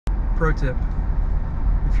pro tip.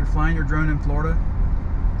 If you're flying your drone in Florida,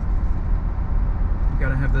 you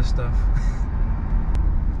gotta have this stuff.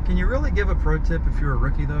 Can you really give a pro tip if you're a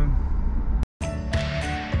rookie though?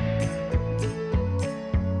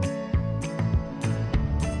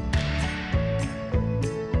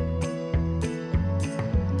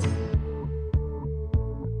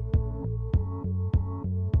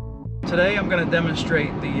 Today I'm going to demonstrate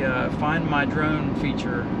the Find My Drone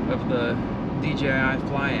feature of the DJI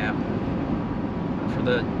Fly App for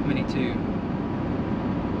the Mini 2.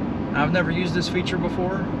 I've never used this feature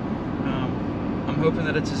before. I'm hoping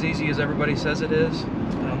that it's as easy as everybody says it is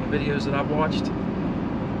on the videos that I've watched,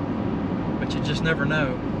 but you just never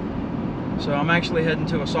know. So I'm actually heading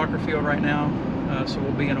to a soccer field right now, so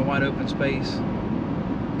we'll be in a wide open space,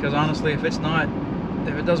 because honestly, if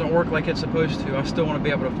it doesn't work like it's supposed to, I still want to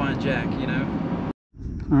be able to find Jack, you know?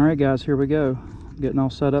 Alright guys, here we go. Getting all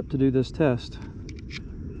set up to do this test.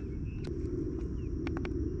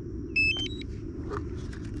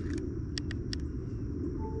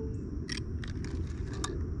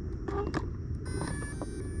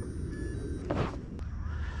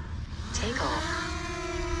 Take off.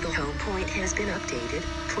 The home point has been updated.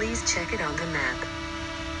 Please check it on the map.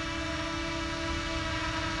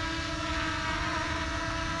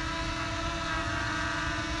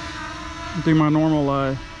 Do my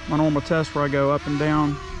normal test where I go up and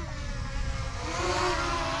down,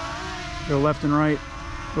 go left and right.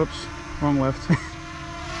 Whoops, wrong left.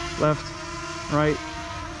 Left, right,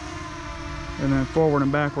 and then forward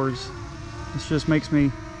and backwards. This just makes me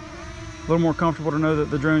a little more comfortable to know that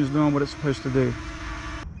the drone is doing what it's supposed to do.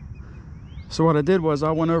 So what I did was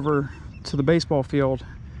I went over to the baseball field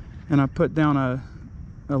and I put down a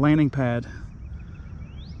landing pad.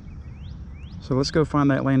 So let's go find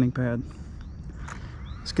that landing pad.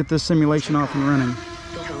 Let's get this simulation off and running.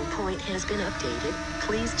 The home point has been updated.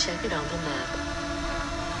 Please check it on the map.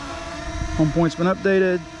 Home point's been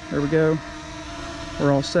updated. There we go.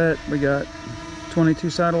 We're all set. We got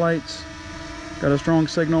 22 satellites. Got a strong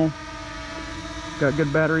signal. Got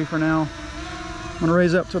good battery for now. I'm gonna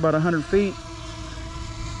raise up to about 100 feet.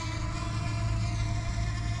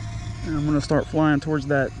 And I'm gonna start flying towards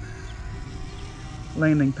that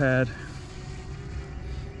landing pad.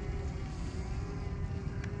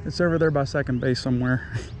 It's over there by second base somewhere.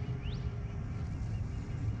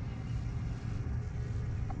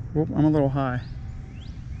 Whoop, I'm a little high.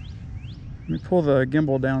 Let me pull the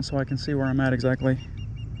gimbal down so I can see where I'm at exactly.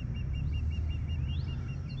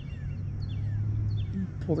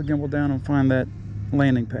 Pull the gimbal down and find that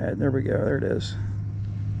landing pad. There we go, there it is.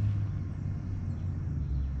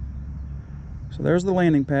 So there's the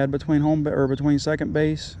landing pad between second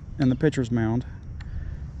base and the pitcher's mound.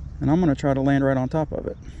 And I'm going to try to land right on top of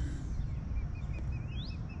it.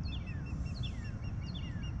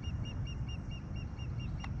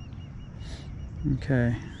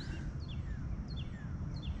 Okay.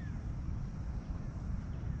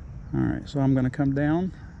 Alright, so I'm going to come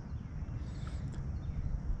down.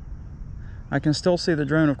 I can still see the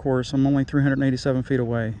drone, of course. I'm only 387 feet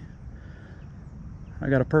away. I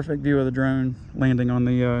got a perfect view of the drone landing on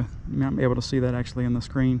the, I'm able to see that actually in the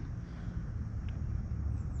screen.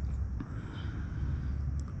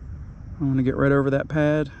 I want to get right over that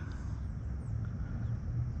pad.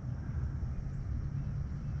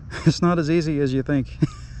 It's not as easy as you think.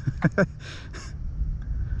 Alright,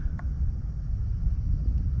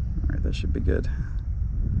 that should be good.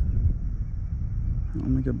 Let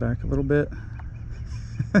me go back a little bit.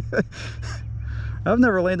 I've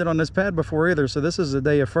never landed on this pad before either, so this is a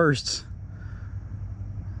day of firsts.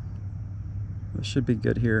 This should be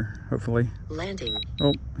good here, hopefully. Landing.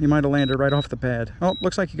 Oh, he might have landed right off the pad. Oh,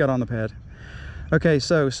 looks like he got on the pad. Okay,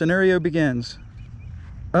 so scenario begins.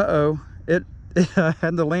 Uh-oh, it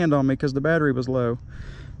had to land on me because the battery was low.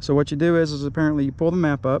 So what you do is apparently you pull the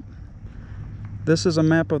map up. This is a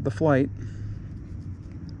map of the flight.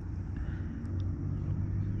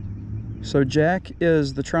 So Jack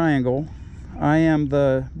is the triangle. I am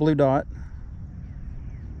the blue dot.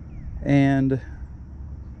 And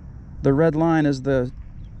the red line is the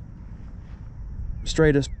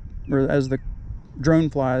straightest, or as the drone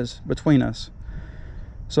flies between us.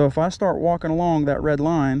 So if I start walking along that red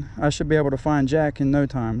line, I should be able to find Jack in no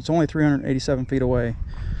time. It's only 387 feet away.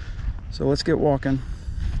 So let's get walking.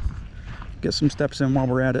 Get some steps in while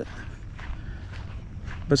we're at it.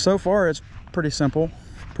 But so far it's pretty simple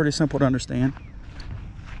to understand.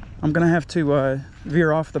 I'm gonna have to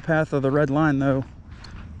veer off the path of the red line though,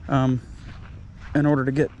 in order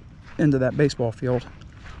to get into that baseball field.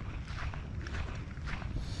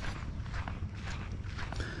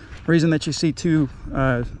 reason that you see two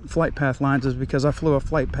flight path lines is because I flew a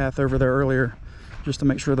flight path over there earlier just to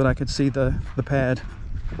make sure that I could see the pad.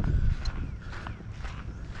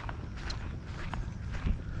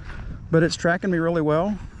 But it's tracking me really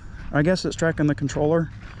well. I guess it's tracking the controller,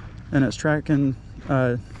 and it's tracking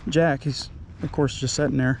Jack. He's of course just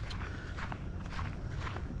sitting there.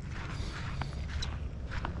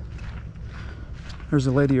 There's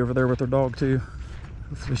a lady over there with her dog too.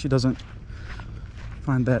 Hopefully she doesn't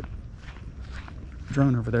find that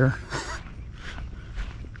drone over there.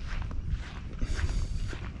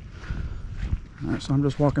 All right, so I'm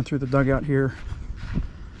just walking through the dugout here.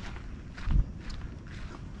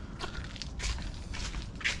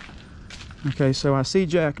 Okay, so I see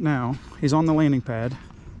Jack now. He's on the landing pad.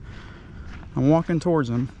 I'm walking towards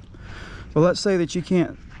him. But let's say that you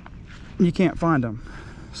can't find him.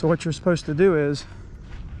 So what you're supposed to do is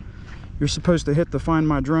you're supposed to hit the Find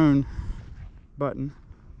My Drone button,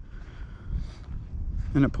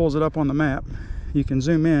 and it pulls it up on the map. You can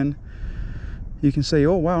zoom in. You can say,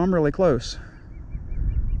 oh wow, I'm really close.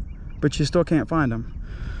 But you still can't find him.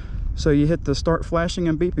 So you hit the start flashing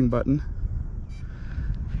and beeping button.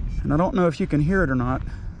 And I don't know if you can hear it or not,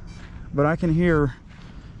 but I can hear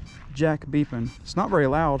Jack beeping. It's not very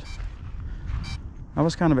loud. I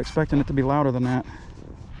was kind of expecting it to be louder than that.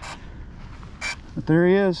 But there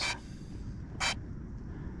he is.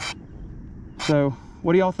 So,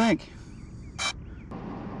 what do y'all think?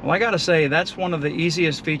 Well, I gotta say, that's one of the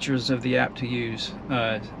easiest features of the app to use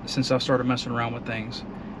since I've started messing around with things.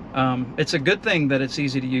 It's a good thing that it's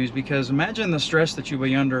easy to use, because imagine the stress that you'll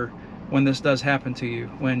be under when this does happen to you,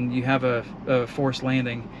 when you have a forced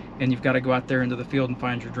landing and you've got to go out there into the field and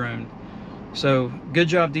find your drone. So good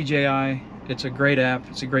job, DJI. It's a great app.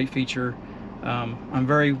 It's a great feature. I'm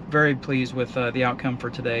very, very pleased with the outcome for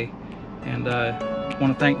today. And I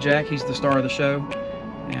want to thank Jack. He's the star of the show.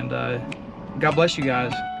 And God bless you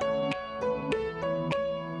guys.